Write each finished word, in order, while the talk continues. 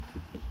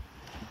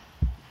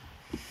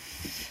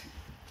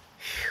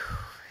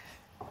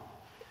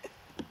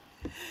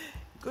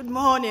Good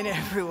morning,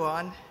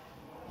 everyone.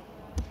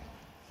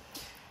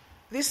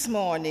 This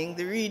morning,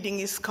 the reading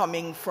is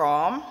coming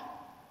from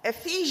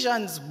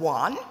Ephesians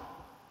 1,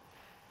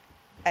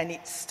 and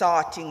it's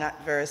starting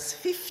at verse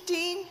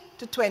 15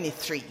 to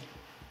 23.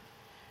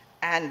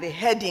 And the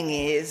heading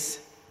is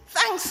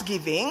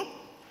Thanksgiving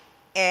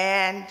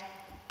and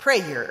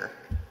Prayer.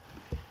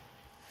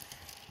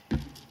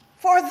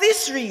 For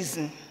this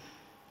reason,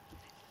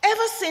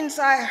 ever since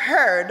I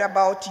heard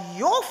about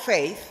your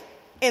faith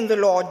in the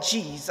Lord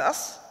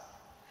Jesus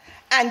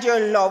and your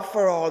love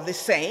for all the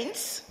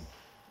saints,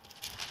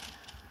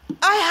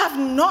 I have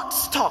not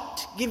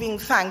stopped giving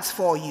thanks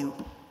for you,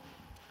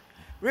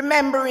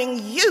 remembering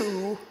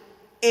you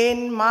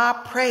in my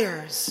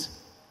prayers.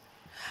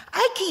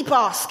 I keep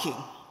asking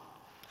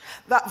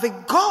that the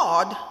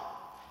God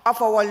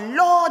of our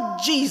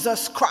Lord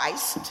Jesus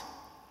Christ,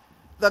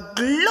 the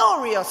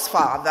glorious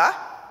Father,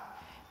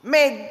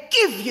 may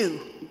give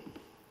you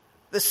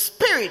the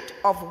spirit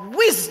of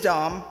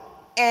wisdom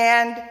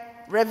and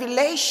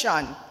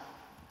revelation,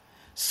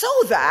 so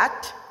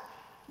that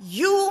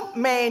you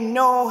may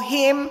know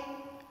him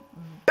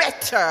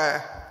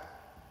better.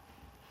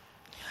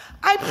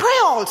 I pray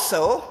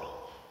also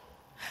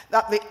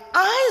that the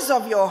eyes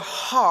of your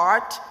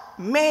heart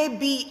may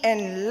be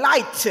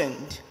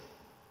enlightened,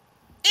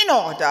 in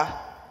order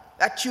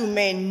that you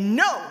may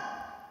know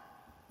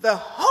the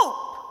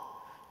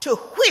hope to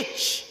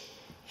which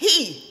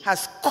he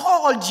has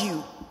called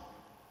you,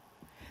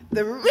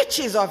 the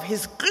riches of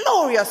his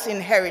glorious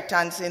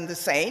inheritance in the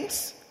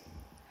saints,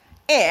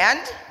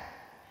 and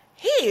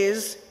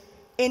his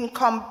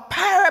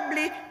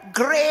incomparably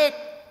great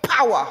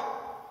power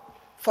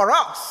for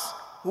us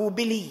who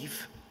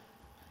believe.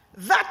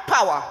 That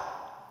power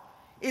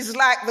is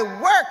like the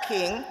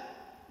working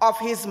of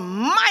his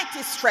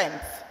mighty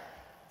strength,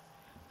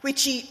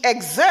 which he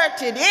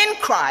exerted in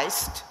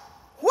Christ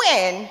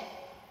when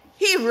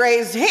he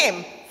raised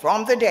him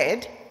from the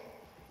dead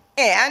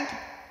and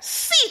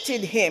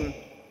seated him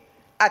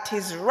at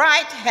his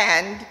right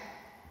hand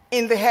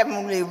in the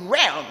heavenly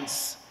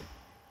realms.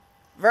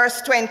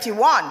 Verse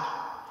 21,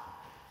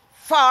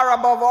 far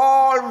above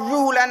all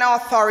rule and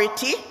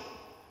authority,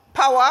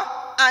 power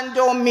and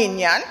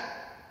dominion,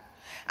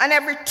 and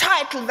every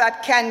title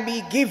that can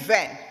be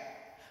given,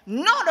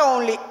 not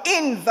only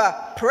in the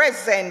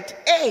present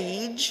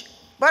age,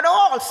 but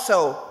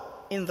also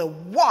in the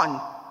one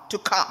to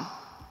come.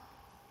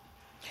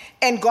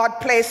 And God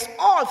placed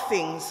all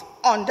things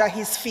under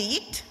his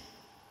feet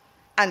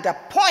and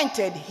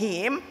appointed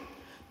him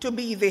to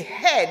be the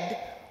head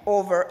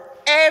over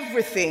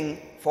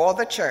everything for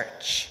the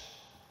church.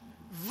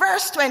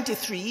 Verse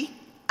 23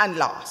 and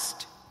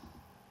last,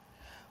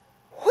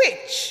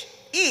 which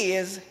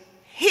is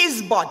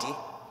his body,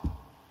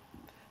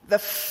 the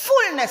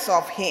fullness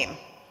of him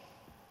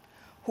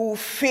who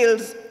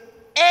fills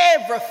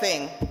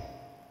everything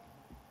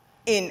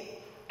in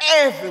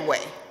every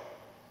way.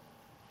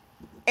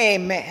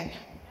 Amen.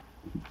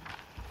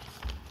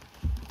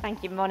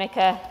 Thank you,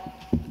 Monica.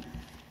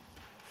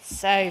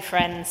 So,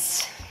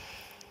 friends,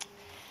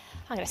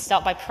 I'm going to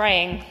start by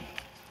praying.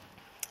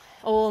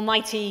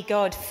 Almighty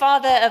God,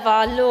 Father of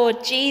our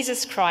Lord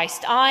Jesus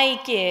Christ,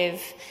 I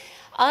give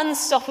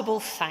unstoppable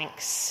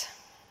thanks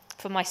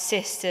for my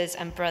sisters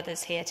and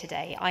brothers here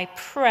today. I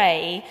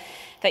pray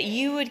that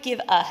you would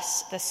give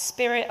us the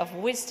spirit of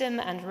wisdom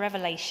and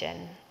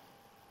revelation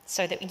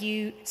so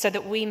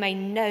that we may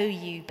know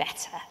you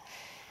better.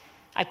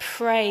 I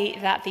pray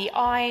that the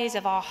eyes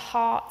of our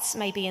hearts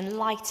may be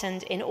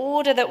enlightened in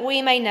order that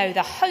we may know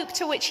the hope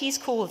to which he's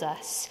called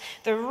us,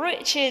 the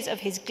riches of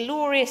his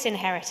glorious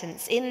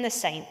inheritance in the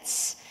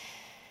saints,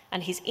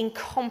 and his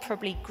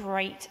incomparably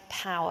great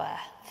power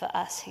for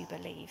us who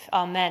believe.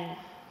 Amen.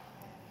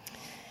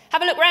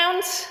 Have a look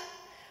round.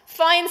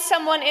 Find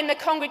someone in the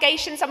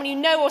congregation, someone you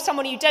know or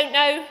someone you don't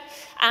know,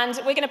 and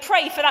we're going to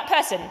pray for that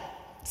person.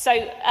 So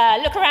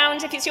look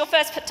around. If it's your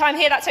first time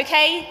here, that's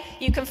okay.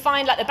 You can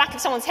find like the back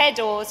of someone's head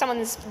or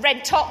someone's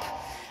red top.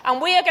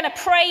 And we are going to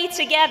pray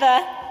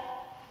together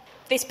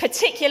this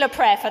particular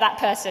prayer for that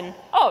person.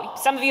 Oh,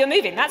 some of you are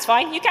moving. That's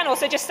fine. You can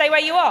also just stay where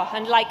you are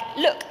and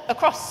look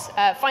across,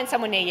 find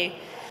someone near you.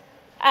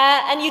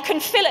 And you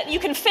can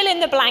fill in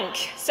the blank.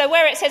 So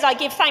where it says, I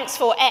give thanks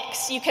for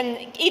X, you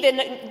can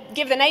either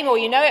give the name or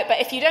you know it,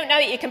 but if you don't know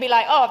it, you can be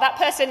like, oh, that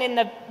person in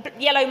the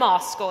yellow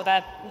mask or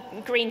the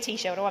green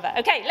t-shirt or whatever.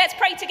 Okay, let's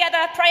pray together.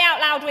 Pray out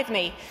loud with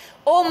me.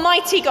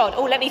 Almighty God.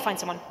 Oh, let me find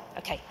someone.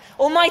 Okay.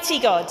 Almighty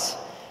God,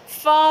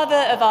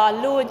 Father of our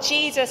Lord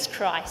Jesus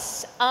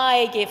Christ,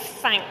 I give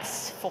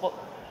thanks for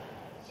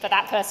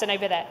that person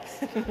over there.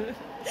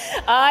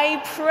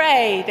 I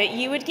pray that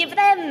you would give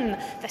them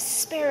the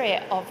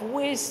spirit of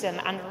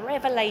wisdom and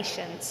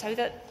revelation so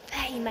that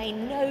they may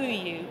know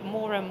you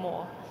more and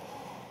more.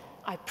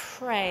 I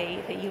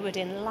pray that you would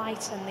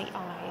enlighten the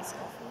eyes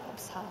of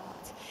Rob's heart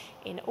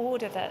in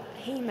order that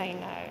he may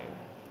know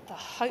the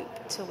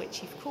hope to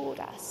which you've called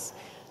us,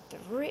 the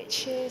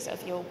riches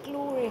of your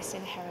glorious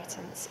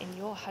inheritance in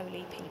your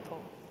holy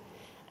people,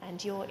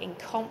 and your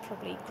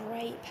incomparably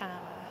great power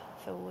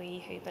for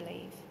we who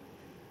believe.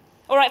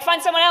 All right,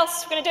 find someone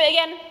else. We're going to do it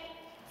again.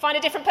 Find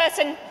a different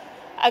person.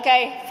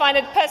 Okay, find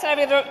a person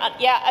over the room.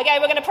 Yeah, okay,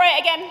 we're going to pray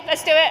it again.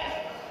 Let's do it.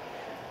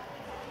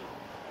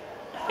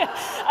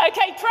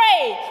 Okay,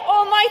 pray.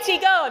 Almighty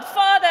God,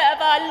 Father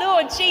of our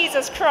Lord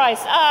Jesus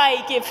Christ,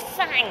 I give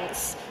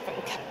thanks.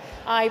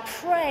 I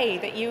pray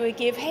that you would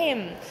give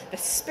him the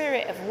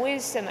spirit of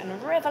wisdom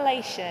and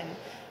revelation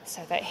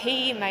so that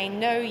he may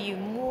know you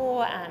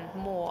more and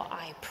more.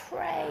 I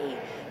pray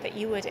that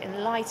you would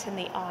enlighten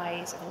the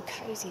eyes of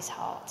Nkozi's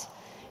heart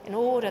in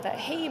order that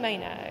he may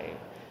know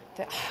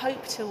the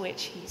hope to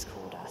which he's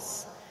called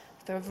us,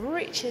 the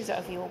riches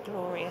of your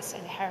glorious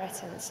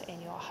inheritance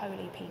in your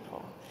holy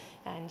people,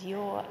 and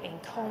your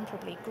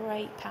incomparably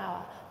great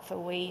power for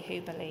we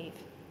who believe.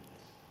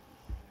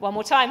 One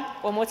more time.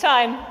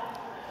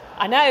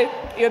 I know,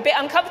 you're a bit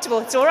uncomfortable.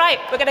 It's all right.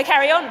 We're going to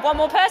carry on. One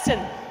more person.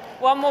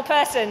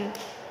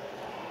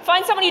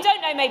 Find someone you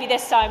don't know maybe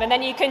this time, and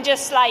then you can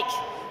just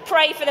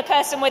pray for the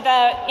person with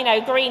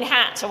the, green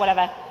hat or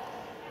whatever.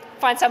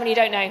 Find someone you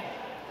don't know.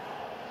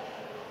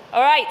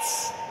 All right,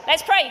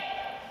 let's pray.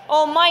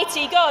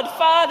 Almighty God,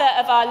 Father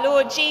of our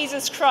Lord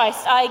Jesus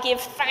Christ, I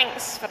give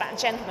thanks for that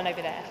gentleman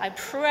over there. I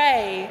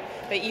pray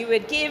that you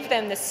would give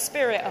them the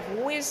spirit of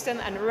wisdom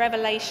and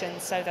revelation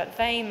so that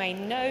they may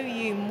know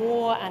you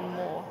more and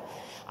more.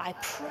 I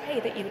pray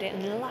that you would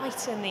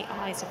enlighten the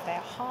eyes of their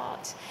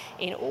heart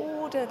in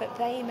order that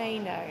they may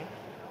know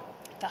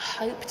the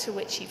hope to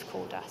which you've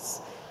called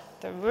us,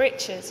 the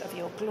riches of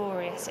your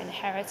glorious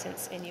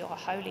inheritance in your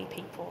holy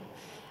people,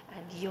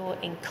 and your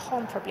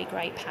incomparably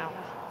great power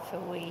for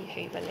we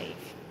who believe.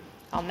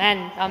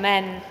 Amen.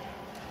 Amen.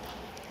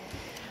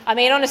 I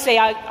mean, honestly,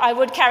 I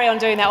would carry on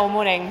doing that all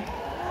morning,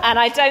 and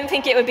I don't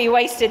think it would be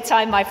wasted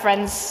time, my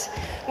friends.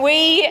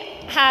 We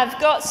have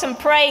got some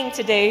praying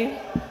to do,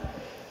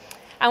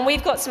 and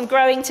we've got some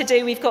growing to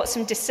do, we've got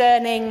some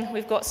discerning,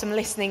 we've got some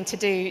listening to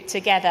do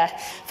together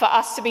for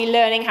us to be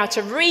learning how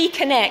to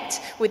reconnect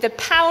with the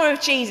power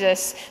of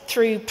Jesus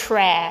through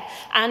prayer.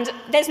 And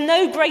there's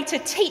no greater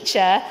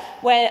teacher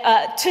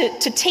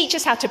to teach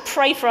us how to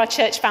pray for our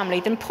church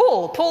family than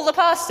Paul the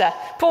pastor,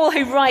 Paul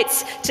who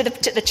writes to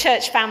the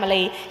church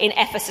family in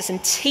Ephesus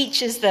and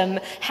teaches them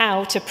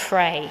how to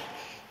pray.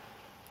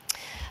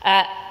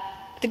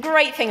 The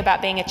great thing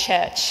about being a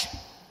church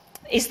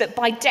is that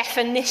by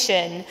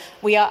definition,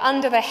 we are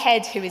under the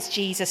head who is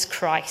Jesus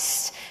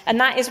Christ. And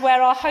that is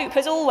where our hope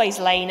has always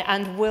lain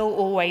and will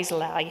always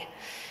lie.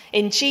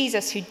 In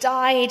Jesus, who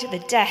died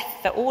the death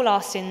that all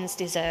our sins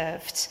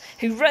deserved,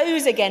 who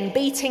rose again,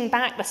 beating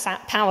back the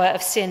power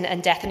of sin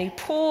and death, and who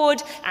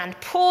poured and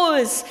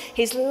pours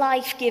his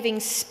life-giving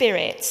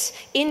spirit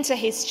into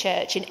his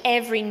church in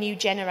every new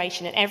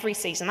generation and every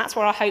season. That's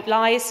where our hope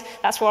lies.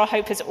 That's where our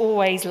hope has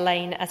always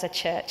lain as a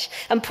church.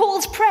 And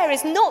Paul's prayer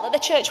is not that the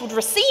church would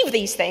receive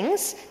these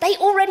things. They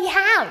already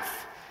have.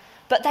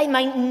 But they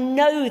may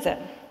know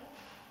them.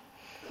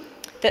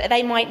 That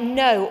they might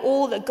know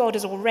all that God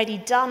has already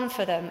done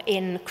for them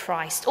in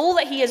Christ, all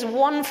that he has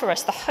won for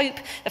us, the hope,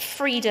 the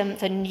freedom,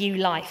 the new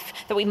life,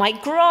 that we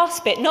might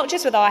grasp it, not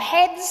just with our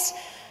heads,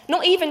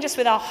 not even just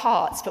with our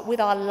hearts, but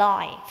with our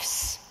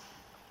lives.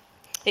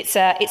 It's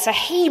a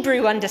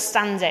Hebrew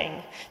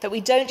understanding that we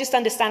don't just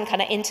understand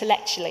kind of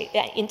intellectually.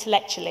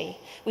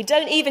 We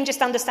don't even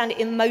just understand it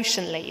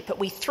emotionally, but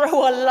we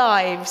throw our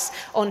lives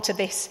onto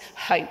this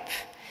hope.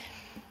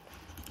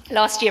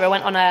 Last year I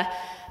went on a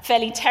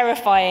fairly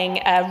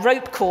terrifying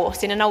rope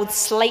course in an old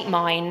slate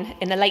mine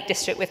in the Lake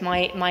District with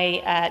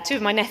my two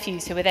of my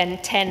nephews who were then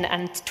 10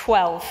 and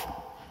 12.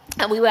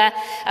 And we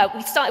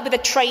started with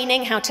a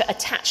training how to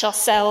attach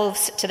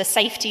ourselves to the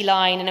safety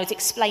line, and it was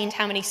explained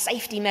how many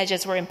safety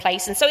measures were in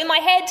place. And so in my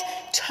head,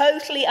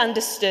 totally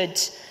understood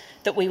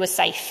that we were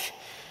safe.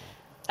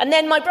 And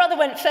then my brother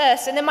went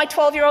first, and then my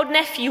 12-year-old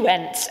nephew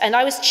went, and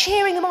I was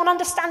cheering them on,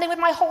 understanding with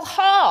my whole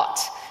heart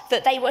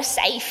that they were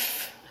safe.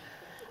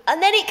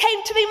 And then it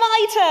came to be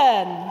my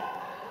turn.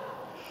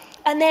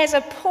 And there's a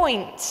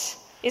point,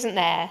 isn't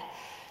there,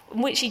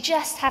 in which you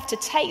just have to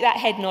take that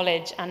head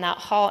knowledge and that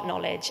heart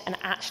knowledge and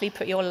actually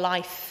put your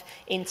life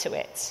into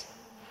it.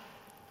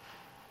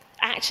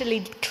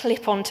 Actually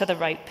clip onto the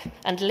rope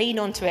and lean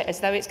onto it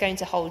as though it's going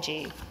to hold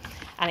you.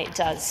 And it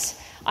does.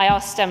 I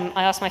asked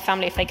my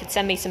family if they could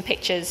send me some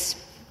pictures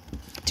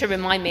to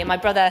remind me. And my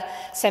brother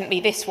sent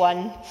me this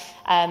one,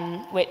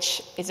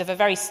 which is of a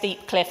very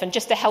steep cliff. And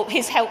just to help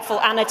his helpful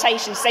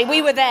annotation, say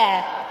we were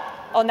there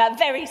on that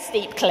very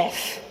steep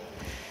cliff.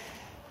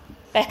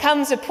 There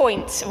comes a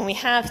point when we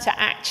have to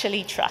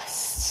actually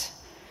trust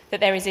that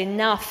there is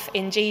enough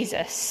in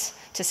Jesus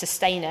to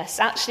sustain us.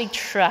 Actually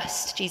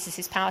trust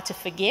Jesus' power to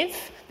forgive,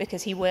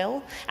 because he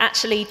will.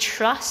 Actually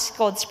trust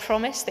God's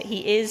promise that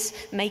he is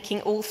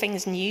making all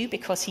things new,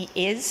 because he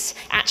is.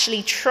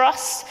 Actually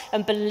trust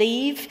and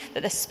believe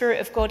that the Spirit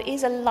of God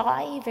is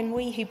alive in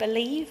we who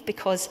believe,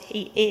 because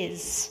he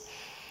is.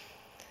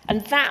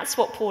 And that's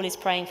what Paul is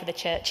praying for the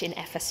church in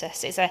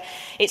Ephesus.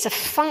 It's a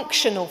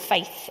functional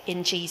faith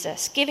in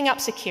Jesus, giving up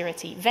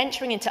security,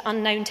 venturing into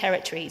unknown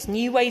territories,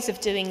 new ways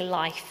of doing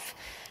life,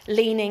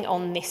 leaning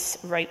on this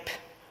rope.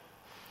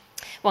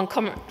 One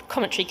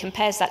commentary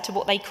compares that to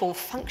what they call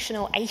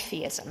functional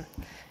atheism,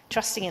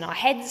 trusting in our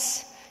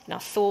heads, in our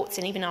thoughts,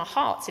 and even our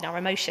hearts, in our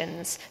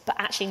emotions, but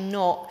actually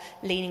not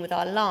leaning with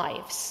our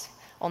lives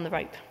on the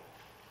rope.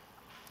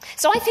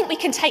 So I think we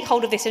can take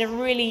hold of this in a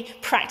really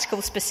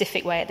practical,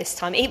 specific way at this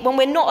time. When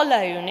we're not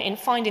alone in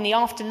finding the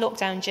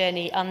after-lockdown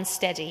journey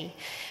unsteady,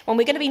 when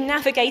we're going to be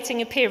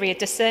navigating a period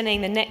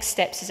discerning the next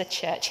steps as a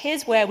church,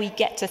 here's where we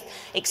get to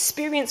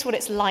experience what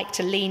it's like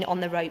to lean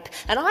on the rope.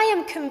 And I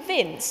am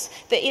convinced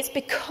that it's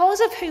because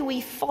of who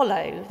we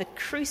follow, the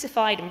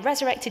crucified and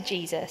resurrected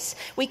Jesus,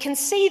 we can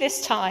see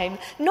this time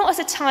not as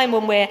a time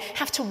when we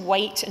have to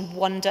wait and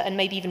wonder and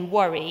maybe even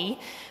worry,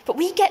 but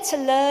we get to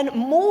learn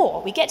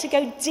more. We get to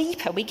go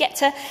deeper. We get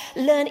to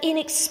learn in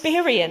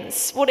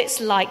experience what it's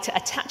like to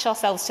attach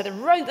ourselves to the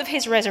rope of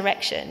his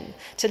resurrection,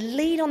 to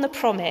lean on the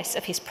promise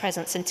of his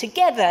presence. And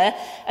together,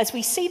 as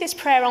we see this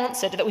prayer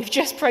answered that we've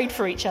just prayed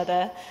for each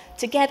other,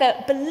 together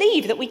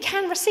believe that we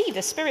can receive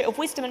the spirit of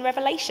wisdom and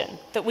revelation,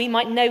 that we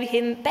might know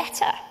him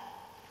better.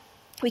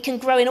 We can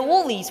grow in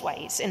all these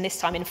ways in this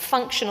time in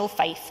functional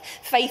faith,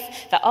 faith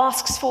that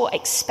asks for,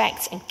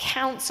 expects, and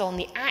counts on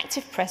the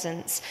active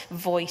presence,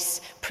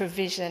 voice,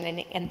 provision,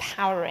 and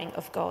empowering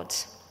of God.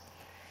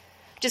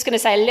 Just going to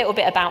say a little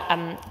bit about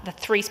the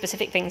three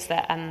specific things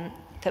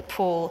that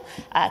Paul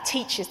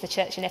teaches the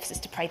church in Ephesus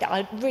to pray, that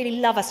I'd really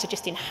love us to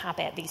just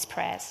inhabit these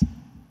prayers.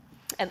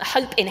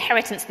 Hope,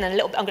 inheritance, and then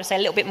I'm going to say a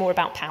little bit more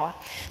about power.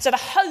 So the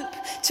hope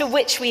to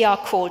which we are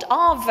called,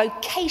 our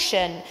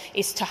vocation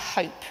is to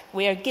hope.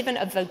 We are given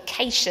a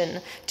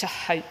vocation to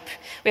hope.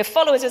 We are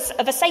followers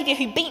of a Saviour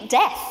who beat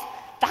death.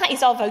 That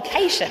is our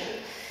vocation.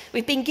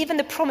 We've been given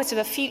the promise of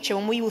a future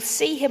when we will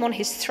see him on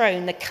his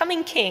throne, the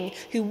coming king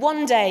who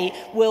one day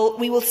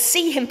we will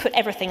see him put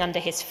everything under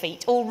his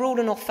feet, all rule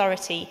and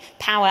authority,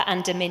 power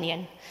and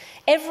dominion.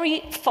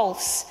 Every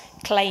false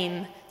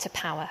claim to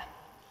power,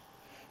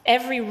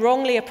 every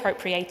wrongly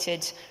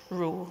appropriated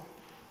rule,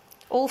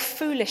 all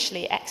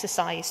foolishly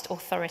exercised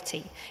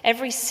authority,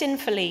 every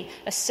sinfully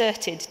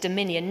asserted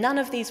dominion, none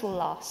of these will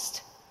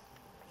last.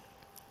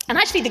 And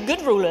actually the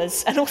good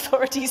rulers and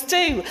authorities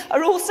too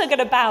are also going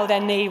to bow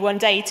their knee one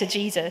day to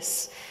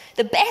Jesus.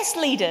 The best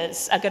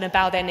leaders are going to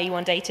bow their knee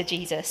one day to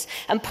Jesus.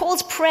 And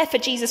Paul's prayer for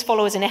Jesus'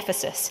 followers in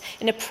Ephesus,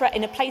 in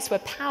a place where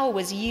power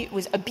was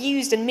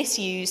abused and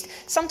misused,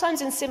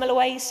 sometimes in similar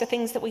ways to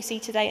things that we see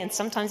today, and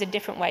sometimes in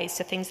different ways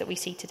to things that we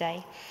see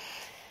today.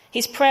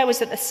 His prayer was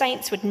that the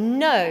saints would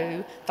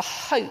know the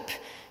hope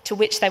to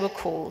which they were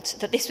called,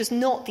 that this was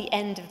not the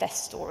end of their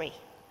story,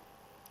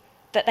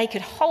 that they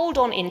could hold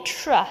on in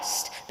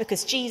trust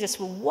because Jesus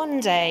will one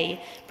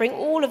day bring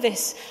all of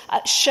this,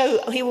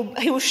 he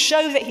will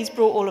show that he's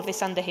brought all of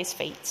this under his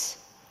feet,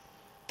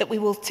 that we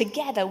will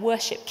together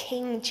worship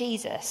King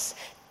Jesus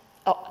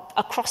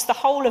across the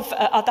whole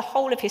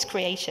of his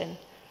creation.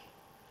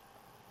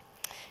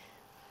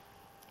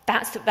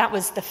 That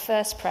was the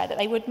first prayer, that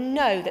they would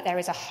know that there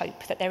is a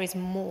hope, that there is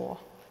more,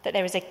 that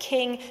there is a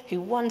king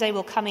who one day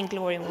will come in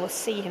glory and we'll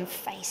see him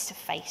face to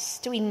face.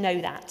 Do we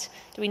know that?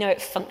 Do we know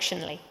it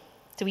functionally?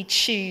 Do we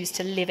choose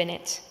to live in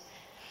it?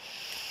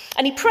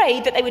 And he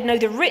prayed that they would know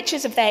the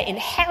riches of their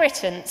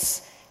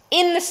inheritance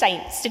in the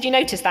saints. Did you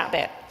notice that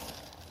bit?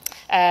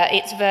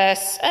 It's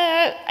verse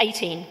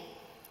 18.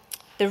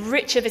 The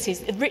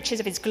riches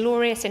of his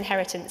glorious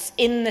inheritance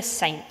in the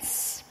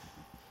saints.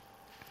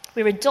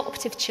 We're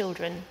adoptive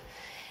children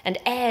and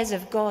heirs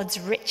of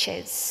God's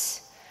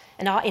riches.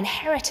 And our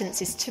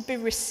inheritance is to be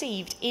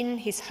received in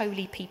his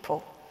holy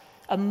people,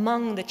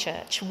 among the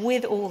church,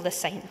 with all the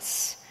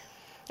saints.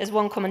 As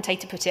one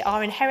commentator put it,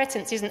 our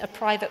inheritance isn't a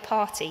private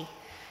party.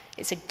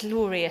 It's a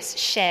glorious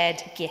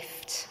shared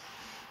gift.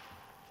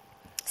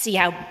 See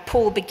how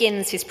Paul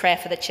begins his prayer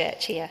for the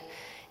church here.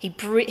 He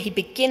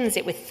begins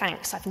it with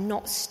thanks. I've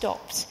not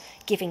stopped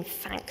giving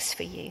thanks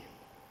for you.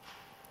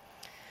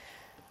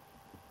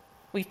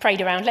 We've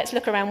prayed around. Let's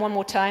look around one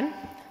more time.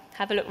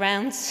 Have a look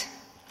round.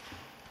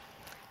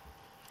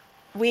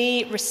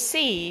 We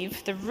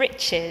receive the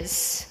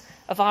riches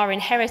of our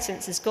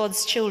inheritance as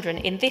God's children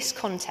in this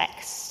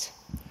context,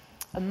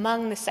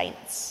 among the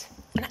saints,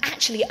 and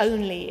actually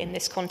only in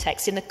this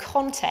context, in the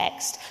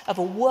context of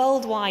a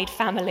worldwide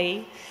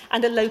family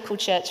and a local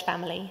church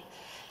family,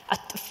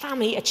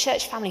 a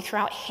church family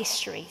throughout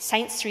history,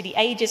 saints through the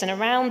ages and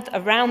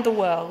around the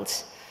world.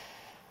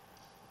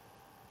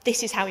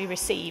 This is how we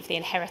receive the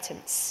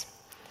inheritance.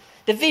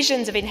 The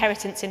visions of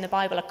inheritance in the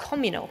Bible are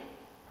communal.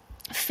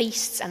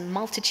 Feasts and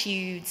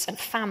multitudes and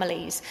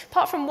families,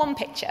 apart from one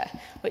picture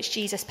which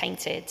Jesus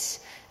painted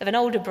of an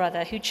older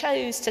brother who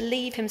chose to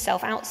leave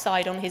himself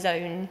outside on his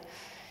own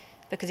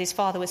because his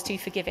father was too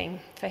forgiving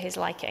for his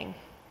liking.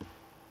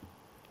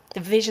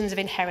 The visions of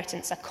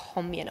inheritance are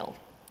communal.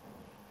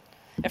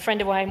 A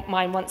friend of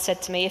mine once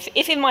said to me,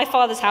 if in my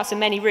father's house are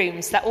many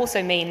rooms, that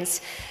also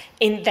means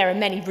there are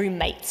many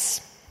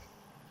roommates.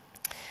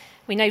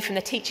 We know from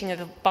the teaching of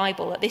the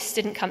Bible that this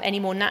didn't come any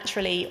more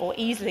naturally or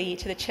easily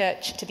to the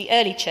church, to the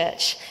early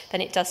church,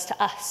 than it does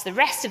to us. The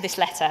rest of this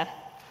letter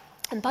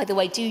And by the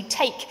way, do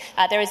take,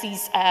 there is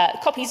these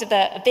copies of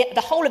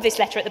the whole of this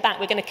letter at the back.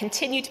 We're going to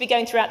continue to be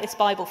going throughout this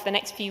Bible for the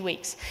next few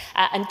weeks.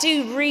 And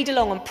do read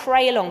along and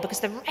pray along,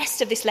 because the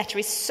rest of this letter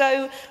is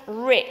so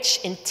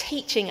rich in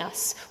teaching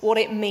us what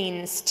it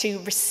means to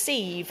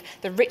receive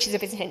the riches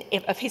of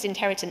his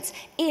inheritance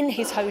in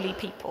his holy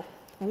people,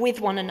 with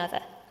one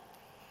another.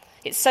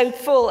 It's so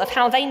full of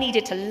how they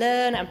needed to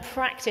learn and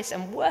practice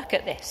and work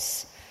at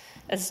this.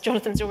 As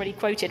Jonathan's already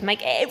quoted,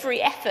 make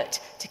every effort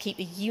to keep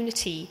the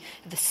unity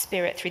of the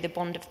Spirit through the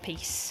bond of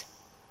peace.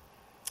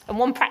 And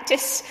one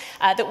practice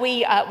that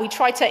we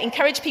try to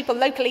encourage people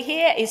locally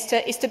here is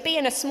to be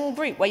in a small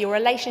group where your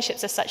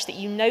relationships are such that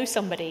you know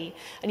somebody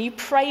and you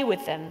pray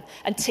with them,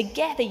 and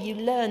together you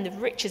learn the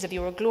riches of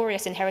your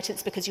glorious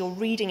inheritance, because you're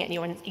reading it and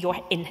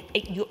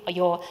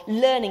you're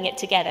learning it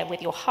together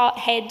with your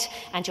head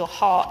and your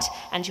heart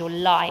and your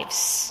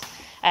lives.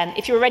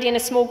 If you're already in a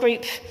small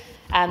group,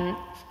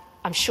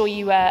 I'm sure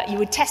you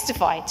would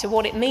testify to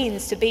what it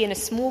means to be in a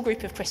small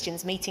group of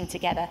Christians meeting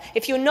together.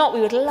 If you're not,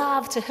 we would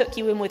love to hook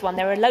you in with one.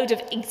 There are a load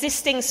of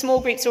existing small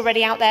groups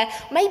already out there.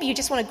 Maybe you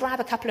just want to grab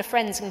a couple of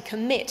friends and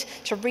commit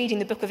to reading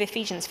the book of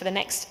Ephesians for the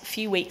next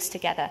few weeks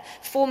together.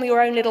 Form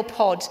your own little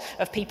pod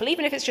of people,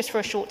 even if it's just for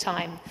a short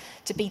time,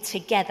 to be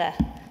together,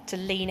 to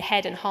lean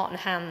head and heart and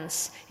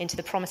hands into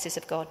the promises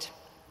of God.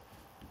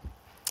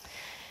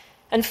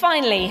 And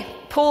finally,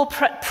 Paul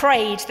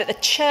prayed that the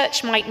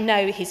church might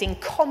know his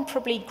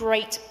incomparably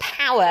great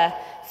power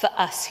for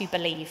us who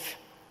believe.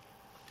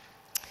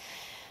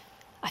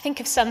 I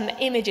think of some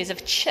images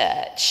of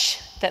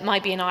church that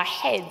might be in our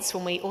heads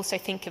when we also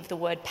think of the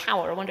word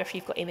power. I wonder if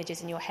you've got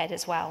images in your head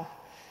as well.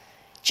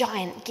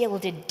 Giant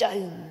gilded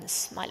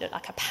domes might look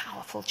like a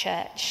powerful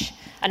church.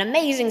 An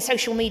amazing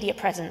social media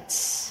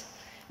presence.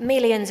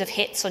 Millions of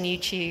hits on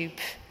YouTube.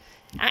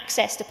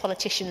 Access to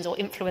politicians or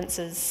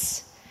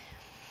influencers.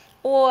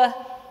 Or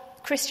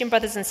Christian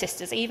brothers and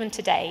sisters, even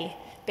today,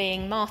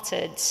 being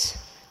martyred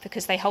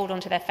because they hold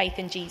on to their faith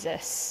in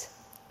Jesus,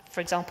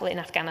 for example, in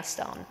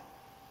Afghanistan.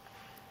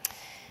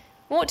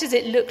 What does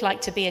it look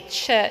like to be a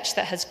church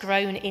that has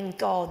grown in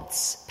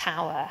God's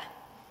power?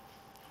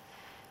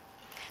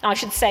 Now, I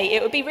should say,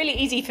 it would be really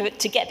easy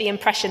to get the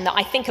impression that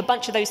I think a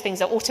bunch of those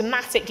things are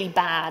automatically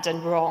bad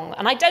and wrong.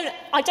 And I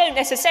don't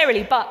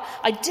necessarily, but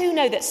I do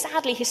know that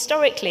sadly,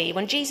 historically,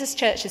 when Jesus'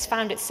 church has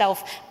found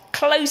itself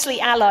closely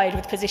allied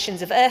with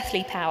positions of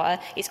earthly power,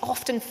 it's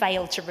often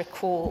failed to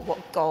recall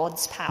what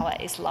God's power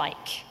is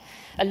like.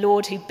 A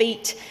Lord who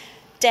beat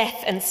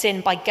death and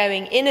sin by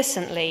going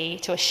innocently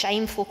to a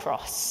shameful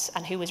cross,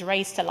 and who was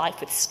raised to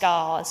life with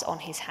scars on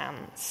his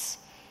hands.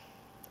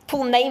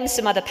 Paul names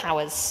some other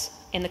powers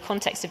in the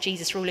context of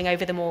Jesus ruling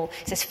over them all.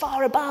 He says,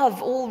 far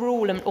above all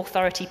rule and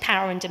authority,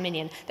 power and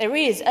dominion, there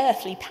is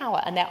earthly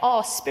power and there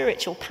are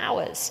spiritual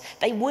powers.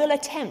 They will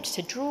attempt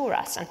to draw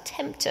us and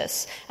tempt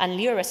us and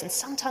lure us, and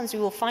sometimes we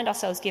will find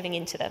ourselves giving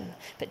in to them.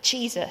 But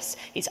Jesus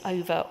is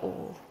over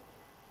all.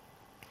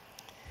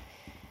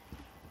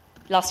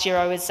 Last year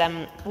I was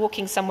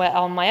walking somewhere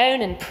on my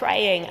own and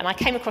praying, and I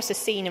came across a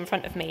scene in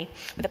front of me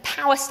with a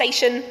power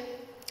station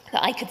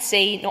that I could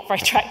see, not very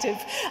attractive,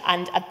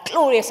 and a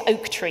glorious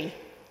oak tree.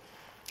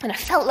 And I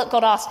felt that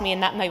God asked me in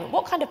that moment,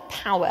 what kind of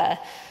power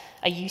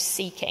are you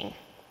seeking?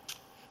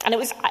 And it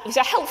was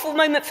a helpful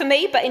moment for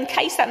me, but in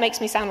case that makes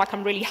me sound like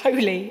I'm really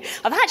holy,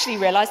 I've actually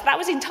realised that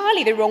was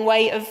entirely the wrong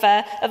way of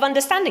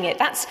understanding it.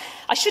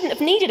 I shouldn't have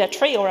needed a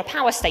tree or a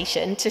power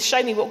station to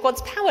show me what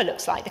God's power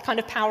looks like, the kind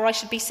of power I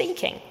should be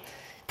seeking.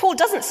 Paul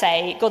doesn't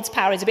say God's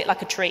power is a bit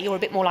like a tree or a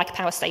bit more like a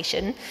power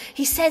station.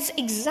 He says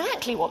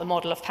exactly what the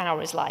model of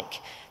power is like,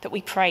 that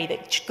we pray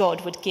that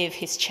God would give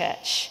his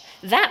church.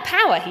 That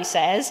power, he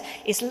says,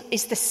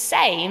 is the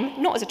same,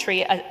 not as a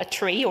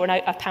tree or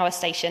a power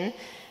station.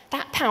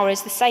 That power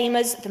is the same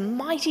as the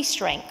mighty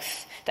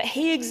strength that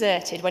he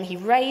exerted when he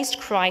raised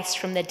Christ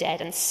from the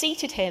dead and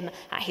seated him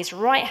at his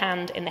right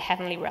hand in the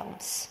heavenly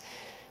realms.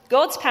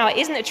 God's power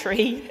isn't a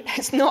tree,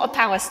 it's not a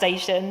power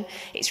station,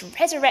 it's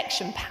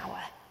resurrection power.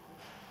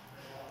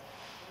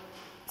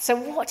 So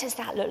what does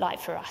that look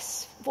like for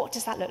us? What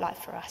does that look like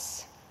for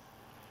us?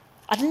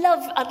 I'd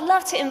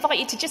love to invite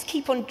you to just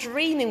keep on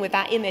dreaming with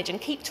that image and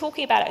keep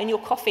talking about it in your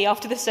coffee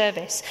after the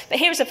service. But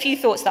here's a few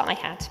thoughts that I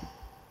had.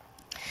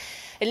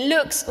 It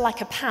looks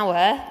like a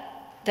power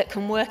that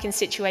can work in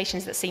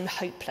situations that seem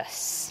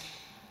hopeless.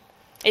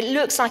 It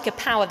looks like a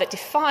power that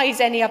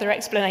defies any other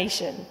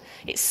explanation.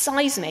 It's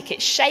seismic.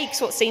 It shakes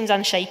what seems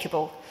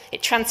unshakable.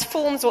 It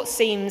transforms what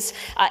seems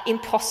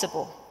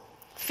impossible.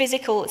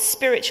 Physical,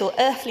 spiritual,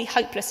 earthly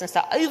hopelessness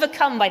are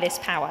overcome by this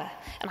power.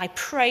 And I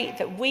pray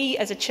that we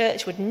as a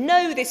church would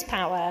know this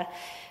power,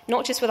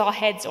 not just with our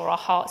heads or our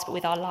hearts, but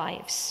with our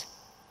lives.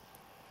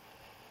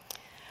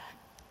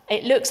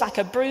 It looks like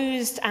a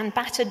bruised and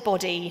battered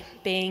body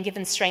being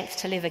given strength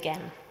to live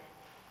again.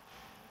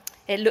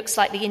 It looks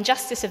like the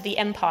injustice of the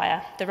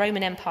empire, the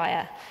Roman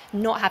Empire,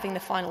 not having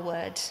the final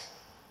word.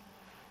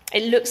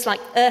 It looks like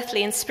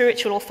earthly and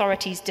spiritual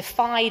authorities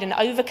defied and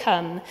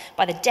overcome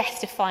by the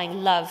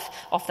death-defying love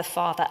of the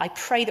Father. I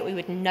pray that we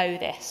would know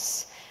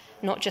this,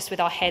 not just with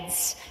our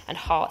heads and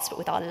hearts, but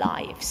with our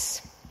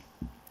lives.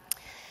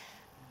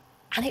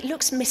 And it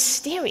looks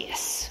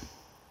mysterious,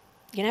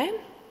 you know?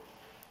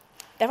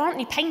 There aren't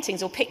any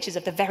paintings or pictures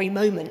of the very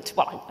moment.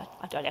 Well,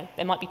 I don't know,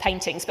 there might be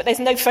paintings, but there's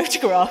no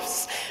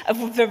photographs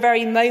of the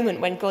very moment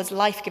when God's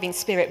life-giving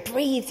spirit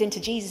breathed into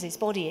Jesus'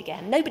 body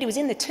again. Nobody was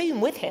in the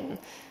tomb with him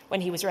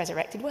when he was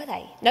resurrected, were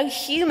they? No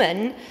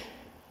human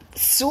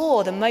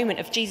saw the moment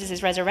of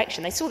Jesus'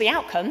 resurrection. They saw the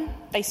outcome,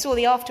 they saw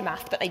the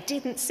aftermath, but they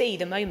didn't see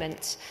the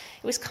moment.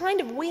 It was kind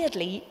of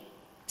weirdly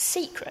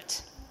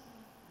secret.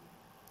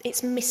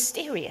 It's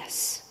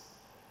mysterious.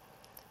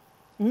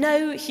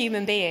 No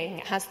human being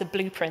has the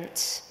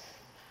blueprint.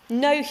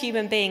 No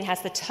human being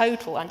has the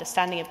total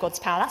understanding of God's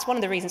power. That's one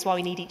of the reasons why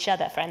we need each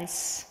other,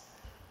 friends.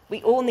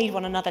 We all need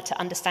one another to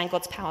understand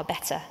God's power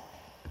better.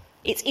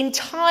 It's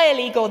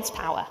entirely God's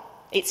power.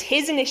 It's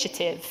his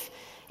initiative.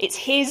 It's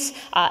his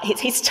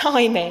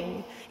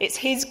timing. It's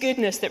his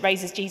goodness that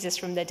raises Jesus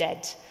from the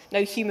dead.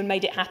 No human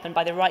made it happen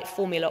by the right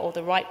formula or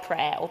the right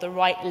prayer or the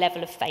right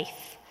level of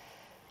faith.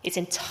 It's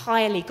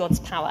entirely God's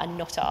power and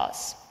not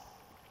ours.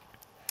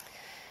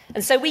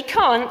 And so we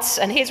can't,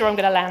 and here's where I'm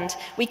going to land,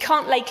 we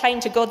can't lay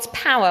claim to God's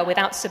power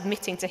without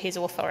submitting to his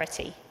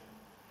authority.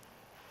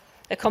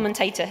 A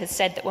commentator has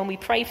said that when we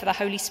pray for the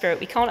Holy Spirit,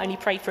 we can't only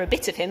pray for a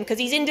bit of him because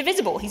he's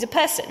indivisible, he's a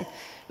person.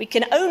 We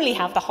can only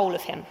have the whole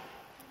of him.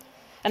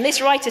 And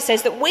this writer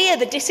says that we are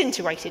the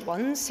disintegrated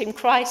ones whom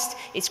Christ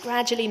is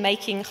gradually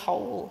making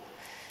whole.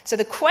 So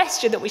the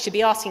question that we should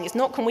be asking is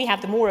not can we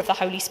have the more of the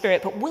Holy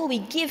Spirit, but will we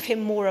give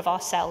him more of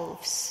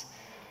ourselves?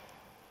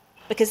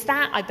 Because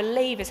that, I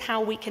believe, is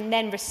how we can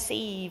then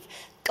receive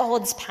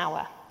God's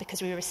power,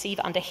 because we receive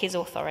it under his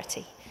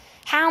authority.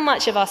 How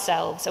much of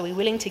ourselves are we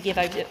willing to give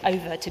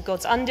over to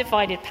God's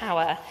undivided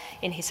power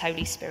in his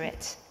Holy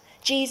Spirit?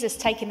 Jesus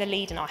taking the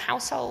lead in our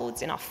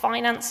households, in our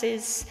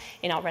finances,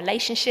 in our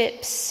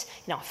relationships,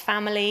 in our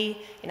family,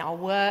 in our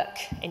work,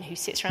 in who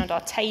sits around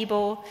our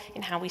table,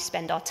 in how we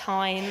spend our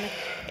time,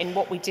 in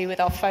what we do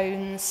with our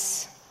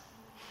phones,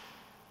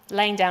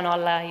 laying down our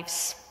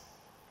lives,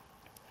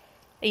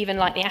 even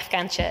like the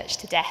Afghan church,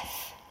 to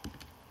death.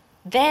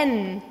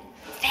 Then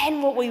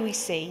what will we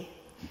see?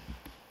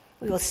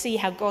 We will see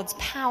how God's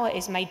power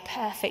is made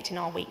perfect in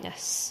our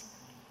weakness.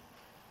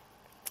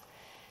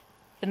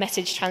 The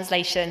Message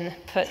translation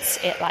puts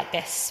it like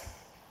this.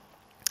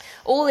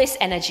 All this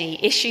energy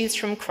issues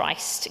from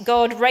Christ.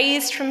 God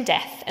raised him from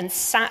death and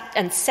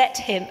set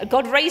him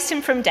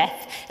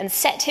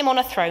on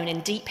a throne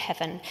in deep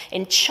heaven,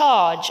 in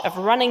charge of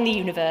running the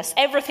universe,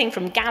 everything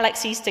from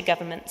galaxies to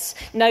governments.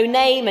 No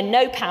name and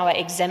no power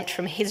exempt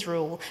from his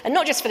rule. And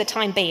not just for the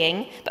time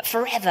being, but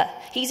forever.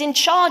 He's in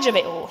charge of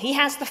it all. He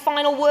has the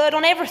final word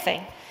on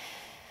everything.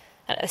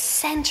 At the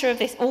centre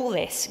of all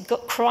this,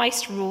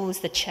 Christ rules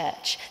the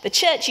church. The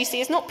church, you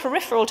see, is not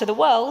peripheral to the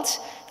world.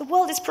 The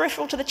world is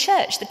peripheral to the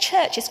church. The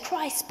church is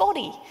Christ's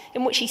body,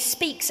 in which he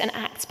speaks and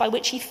acts, by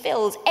which he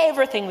fills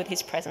everything with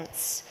his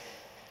presence.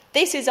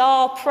 This is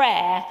our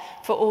prayer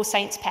for All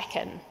Saints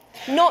Peckham.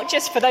 Not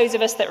just for those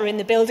of us that are in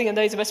the building and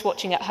those of us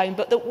watching at home,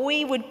 but that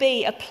we would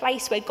be a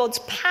place where God's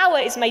power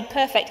is made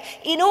perfect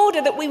in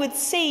order that we would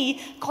see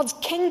God's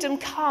kingdom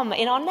come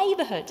in our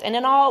neighbourhood and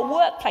in our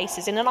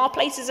workplaces and in our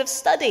places of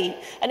study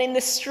and in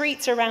the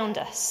streets around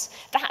us.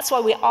 That's why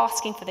we're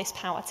asking for this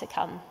power to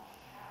come,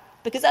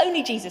 because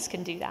only Jesus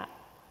can do that.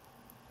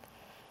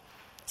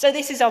 So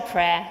this is our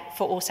prayer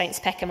for All Saints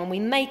Peckham, and we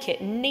make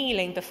it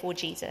kneeling before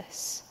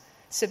Jesus,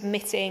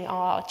 submitting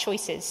our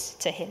choices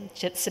to him,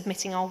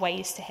 submitting our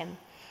ways to him.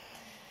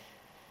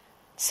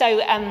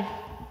 So I'm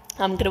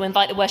going to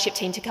invite the worship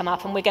team to come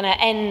up, and we're going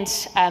to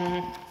end,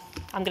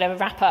 I'm going to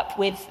wrap up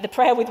with the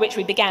prayer with which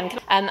we began.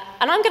 And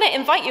I'm going to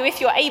invite you,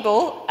 if you're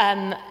able,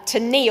 to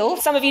kneel.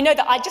 Some of you know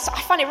that I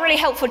find it really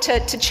helpful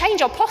to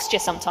change our posture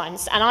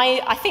sometimes. And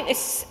I think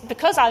this,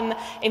 because I'm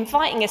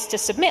inviting us to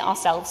submit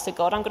ourselves to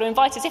God, I'm going to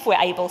invite us, if we're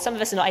able, some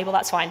of us are not able,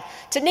 that's fine,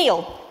 to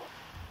kneel.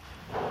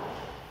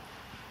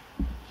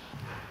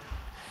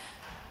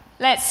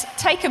 Let's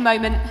take a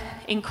moment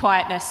in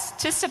quietness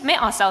to submit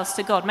ourselves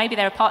to God. Maybe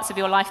there are parts of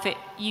your life that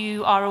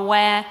you are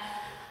aware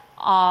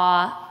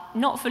are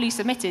not fully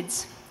submitted,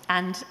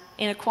 and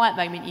in a quiet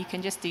moment you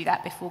can just do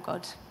that before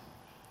God.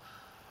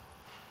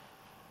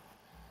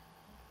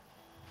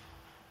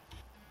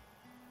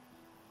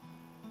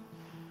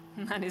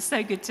 And it's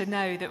so good to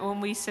know that when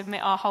we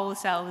submit our whole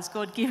selves,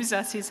 God gives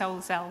us his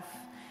whole self.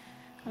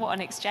 What an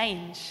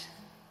exchange.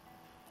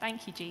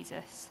 Thank you,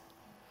 Jesus.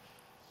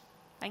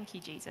 Thank you,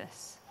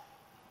 Jesus.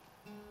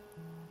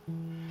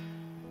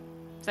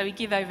 So we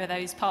give over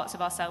those parts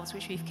of ourselves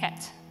which we've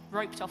kept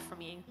roped off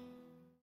from you.